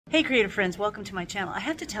Hey creative friends, welcome to my channel. I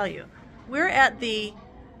have to tell you, we're at the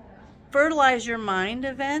Fertilize Your Mind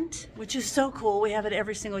event, which is so cool. We have it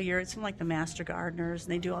every single year. It's from like the Master Gardeners,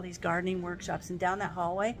 and they do all these gardening workshops. And down that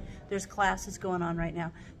hallway, there's classes going on right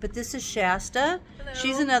now. But this is Shasta. Hello.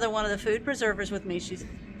 She's another one of the food preservers with me. She's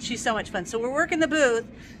so much fun. So we're working the booth,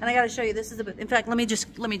 and I got to show you. This is the booth. In fact, let me just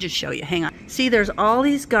show you. Hang on. See, there's all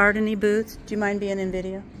these gardening booths. Do you mind being in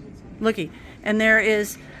video? Looky, and there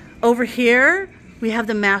is over here. We have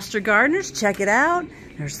the Master Gardeners, check it out.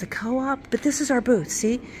 There's the co-op, but this is our booth,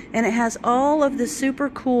 see? And it has all of the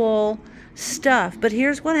super cool stuff. But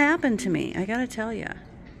here's what happened to me. I gotta tell you.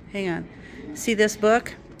 Hang on. See this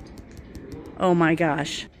book? Oh my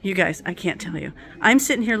gosh. You guys, I can't tell you. I'm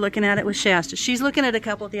sitting here looking at it with Shasta. She's looking at a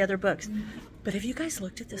couple of the other books. But have you guys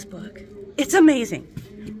looked at this book? It's amazing.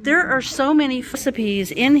 There are so many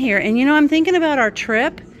recipes in here. And you know, I'm thinking about our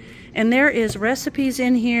trip. And there is recipes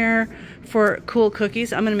in here for cool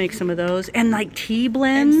cookies. I'm going to make some of those. And like tea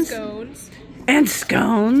blends. And scones. And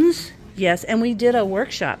scones. Yes, and we did a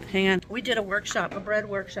workshop. Hang on. We did a workshop, a bread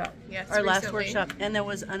workshop. Yes, our last recently. workshop. And there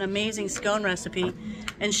was an amazing scone recipe.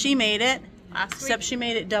 And she made it. Except she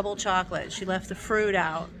made it double chocolate. She left the fruit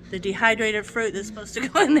out. The dehydrated fruit that's supposed to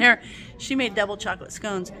go in there. She made double chocolate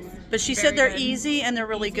scones. But she said they're easy and they're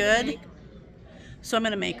really good. So I'm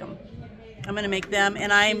going to make them. I'm going to make them,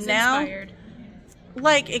 and I'm She's now inspired.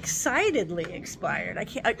 like excitedly inspired.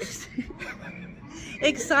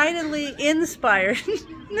 Excitedly inspired,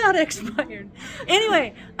 not expired.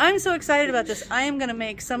 Anyway, I'm so excited about this. I am going to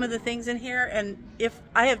make some of the things in here, and if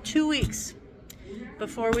I have 2 weeks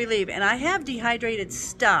before we leave, and I have dehydrated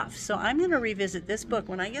stuff, so I'm going to revisit this book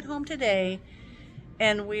when I get home today,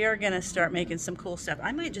 and we are going to start making some cool stuff.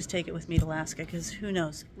 I might just take it with me to Alaska, because who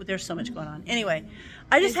knows? There's so much going on. Anyway,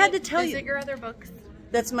 I just had to tell you. Is it your other books?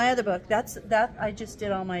 That's my other book. That I just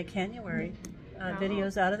did all my January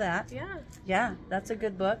videos out of that. Yeah. Yeah, that's a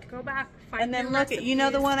good book. Go back. Find And then your look at, you know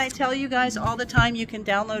the one I tell you guys all the time you can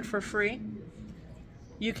download for free?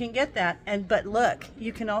 You can get that. But look,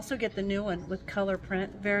 you can also get the new one with color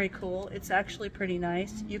print. Very cool. It's actually pretty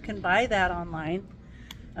nice. You can buy that online.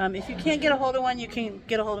 If you can't get a hold of one, you can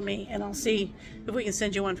get a hold of me, and I'll see if we can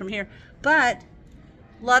send you one from here. But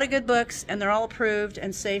a lot of good books, and they're all approved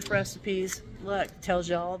and safe recipes. Look, tells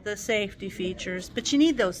you all the safety features, but you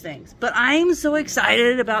need those things. But I'm so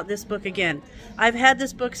excited about this book again. I've had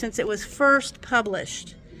this book since it was first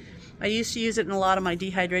published. I used to use it in a lot of my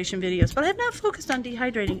dehydration videos, but I have not focused on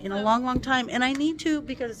dehydrating in a long, long time, and I need to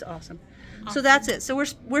because it's awesome. So that's it. So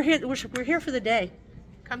we're here for the day.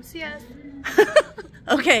 Come see us.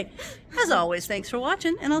 Okay, as always, thanks for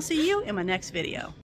watching, and I'll see you in my next video.